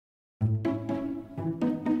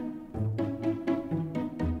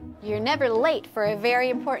never late for a very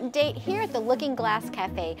important date here at the Looking Glass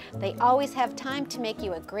Cafe. They always have time to make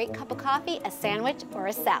you a great cup of coffee, a sandwich, or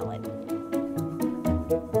a salad.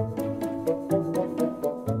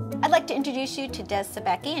 I'd like to introduce you to Des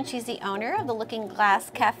Sebecki, and she's the owner of the Looking Glass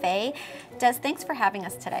Cafe. Des, thanks for having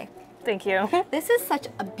us today. Thank you. This is such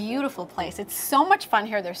a beautiful place. It's so much fun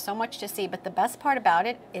here. There's so much to see, but the best part about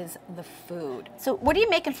it is the food. So what are you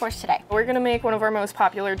making for us today? We're gonna make one of our most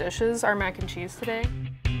popular dishes, our mac and cheese today.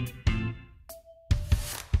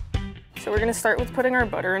 So we're gonna start with putting our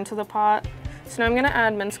butter into the pot. So now I'm gonna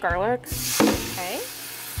add minced garlic. Okay.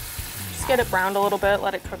 Just get it browned a little bit,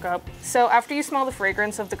 let it cook up. So after you smell the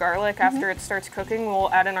fragrance of the garlic, after it starts cooking,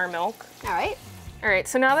 we'll add in our milk. All right. All right,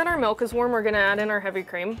 so now that our milk is warm, we're gonna add in our heavy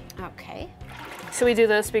cream. Okay. So we do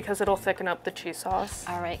this because it'll thicken up the cheese sauce.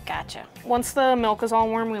 All right, gotcha. Once the milk is all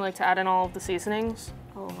warm, we like to add in all of the seasonings.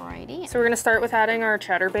 Alrighty. So we're gonna start with adding our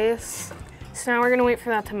cheddar base. So now we're gonna wait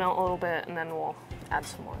for that to melt a little bit and then we'll add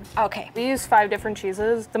some more. Okay. We use 5 different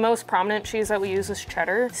cheeses. The most prominent cheese that we use is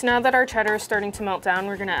cheddar. So now that our cheddar is starting to melt down,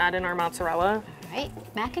 we're gonna add in our mozzarella. Right.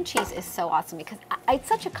 Mac and cheese is so awesome because it's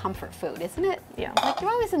such a comfort food, isn't it? Yeah. Like,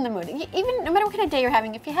 you're always in the mood. Even no matter what kind of day you're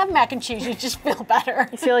having, if you have mac and cheese, you just feel better.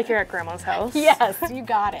 You feel like you're at grandma's house. Yes, you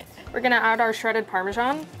got it. We're gonna add our shredded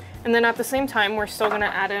Parmesan. And then at the same time, we're still gonna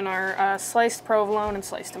add in our sliced provolone and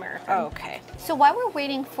sliced American. Okay. So while we're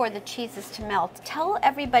waiting for the cheeses to melt, tell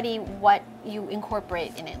everybody what you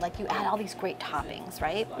incorporate in it. Like, you add all these great toppings,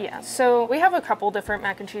 right? Yeah, so we have a couple different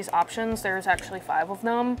mac and cheese options. There's actually 5 of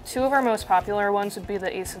them. 2 of our most popular ones would be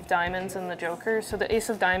the Ace of Diamonds and the Joker. So the Ace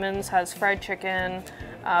of Diamonds has fried chicken,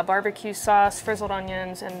 barbecue sauce, frizzled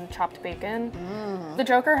onions, and chopped bacon. The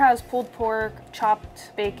Joker has pulled pork,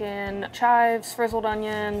 chopped bacon, chives, frizzled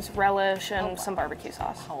onions, relish, and some barbecue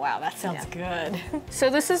sauce. Oh wow, that sounds good. So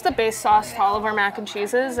this is the base sauce to all of our mac and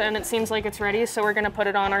cheeses, and it seems like it's ready, so we're gonna put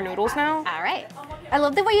it on our noodles now. All right. I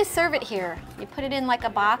love the way you serve it here. You put it in like a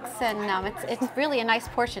box, and it's really a nice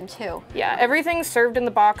portion too. Yeah, everything's served in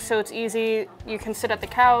the box, so it's easy. You can sit at the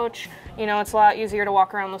couch. You know, it's a lot easier to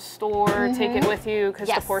walk around the store, take it with you, because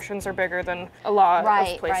the portions are bigger than a lot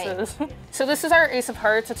of places. Right. So this is our Ace of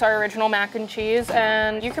Hearts. It's our original mac and cheese,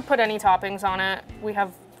 and you could put any toppings on it. We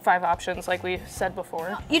have 5 options, like we said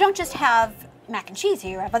before. You don't just have mac and cheese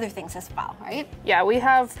here, you have other things as well, right? Yeah, we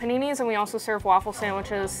have paninis, and we also serve waffle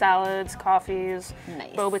sandwiches, salads, coffees,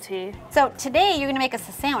 boba tea. So today you're gonna make us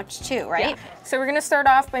a sandwich too, right? Yeah. So we're gonna start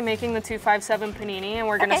off by making the 257 panini, and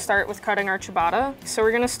we're gonna start with cutting our ciabatta. So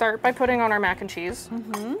we're gonna start by putting on our mac and cheese.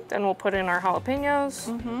 Then we'll put in our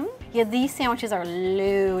jalapenos. Yeah, these sandwiches are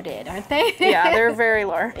loaded, aren't they? Yeah, they're very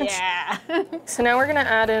large. Yeah. So now we're gonna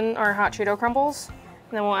add in our hot Cheeto crumbles.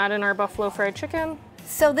 And then we'll add in our buffalo fried chicken.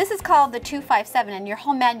 So this is called the 257, and your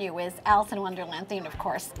whole menu is Alice in Wonderland themed, of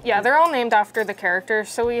course. Yeah, they're all named after the characters.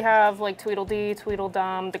 So we have like Tweedledee,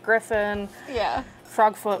 Tweedledum, the Griffin,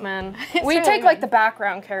 Frog Footman. We really take like the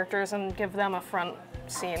background characters and give them a front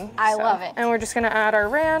scene. I love it. And we're just gonna add our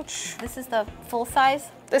ranch. This is the full size?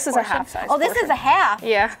 This is a half size Oh, this is a half?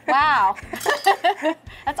 Yeah. Wow.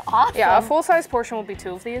 That's awesome. Yeah, a full size portion will be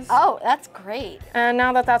 2 of these. Oh, that's great. And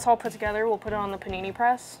now that that's all put together, we'll put it on the panini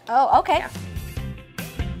press. Oh, okay. Yeah.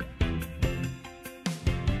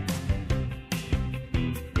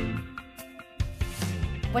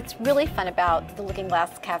 What's really fun about the Looking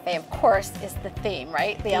Glass Cafe, of course, is the theme,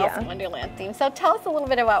 right? The Alice in Wonderland theme. So tell us a little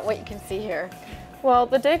bit about what you can see here. Well,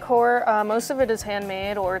 the decor, most of it is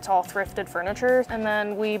handmade, or it's all thrifted furniture. And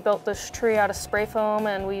then we built this tree out of spray foam,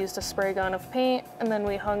 and we used a spray gun of paint, and then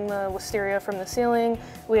we hung the wisteria from the ceiling.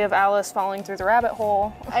 We have Alice falling through the rabbit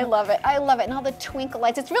hole. I love it. I love it. And all the twinkle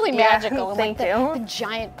lights. It's really magical. And Thank like you. The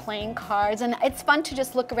giant playing cards. And it's fun to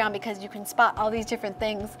just look around because you can spot all these different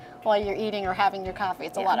things while you're eating or having your coffee.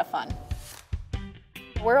 It's a lot of fun.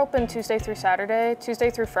 We're open Tuesday through Saturday.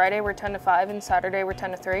 Tuesday through Friday, we're 10 to 5, and Saturday, we're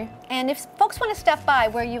 10 to 3. And if folks want to step by,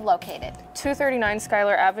 where are you located? 239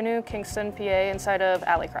 Schuyler Avenue, Kingston, PA, inside of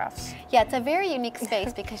Alley Crafts. Yeah, it's a very unique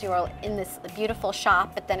space because you are in this beautiful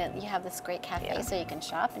shop, but then you have this great cafe, so you can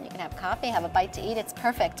shop and you can have coffee, have a bite to eat. It's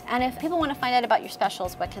perfect. And if people want to find out about your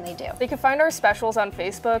specials, what can they do? They can find our specials on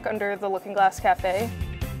Facebook under the Looking Glass Cafe.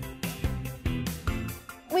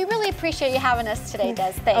 We really appreciate you having us today,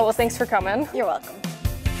 Des. Thanks. Oh, well, thanks for coming. You're welcome.